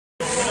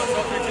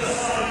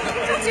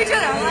to each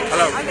other. I'm like,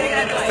 hello. I'm gonna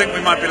get I think we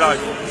might be live.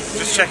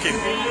 Just checking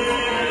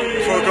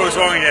before it goes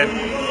wrong again.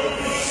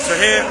 So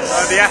here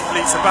are the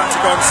athletes about to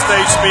go on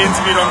stage to be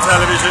interviewed on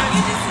television.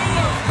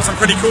 Got some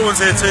pretty cool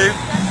ones here too.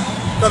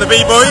 Got the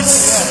B-boys.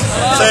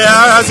 Say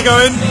hi, how's it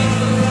going?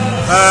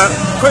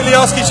 Quickly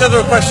ask each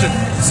other a question.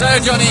 So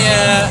Johnny,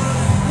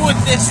 would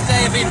this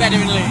day have been better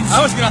in Leeds?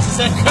 I was going to ask the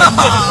same question.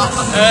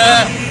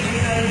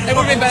 It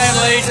would have been better in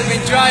Leeds, it would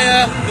have been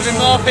drier, there would have been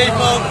more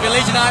people, there would be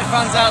Leeds United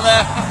fans out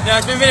there. Yeah,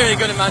 it's been really, really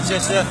good in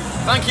Manchester.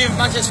 Thank you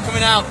Manchester for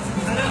coming out.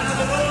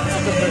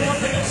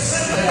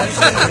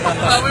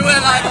 Well, we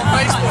weren't live on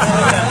Facebook.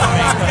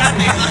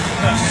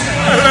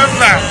 I remember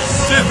that.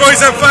 Cheers boys,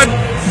 have fun.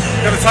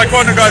 Got the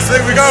taekwondo guys, so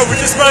here we go. We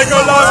just about to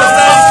go live on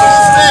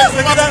stage.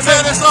 Look at that,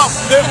 turn this off.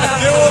 They're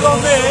all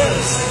on there.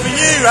 For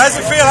you, how's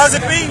it feel? How's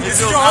it been?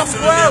 It's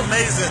absolutely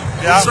amazing.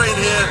 Yeah. We train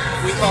here,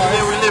 we eat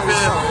here, we live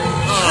here.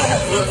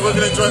 We're going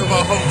to enjoy it with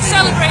our home team.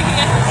 celebrate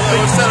here. Yeah,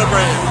 we're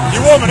celebrating.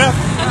 You warm enough?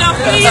 Enough,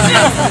 please.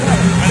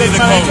 Cheers,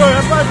 man. Enjoy,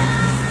 have fun.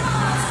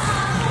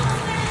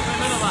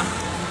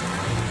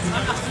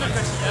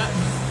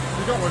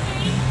 You got one?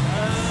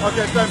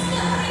 Okay, it's done.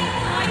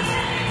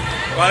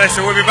 Right,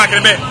 listen, we'll be back in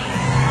a bit.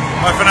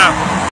 Bye for now.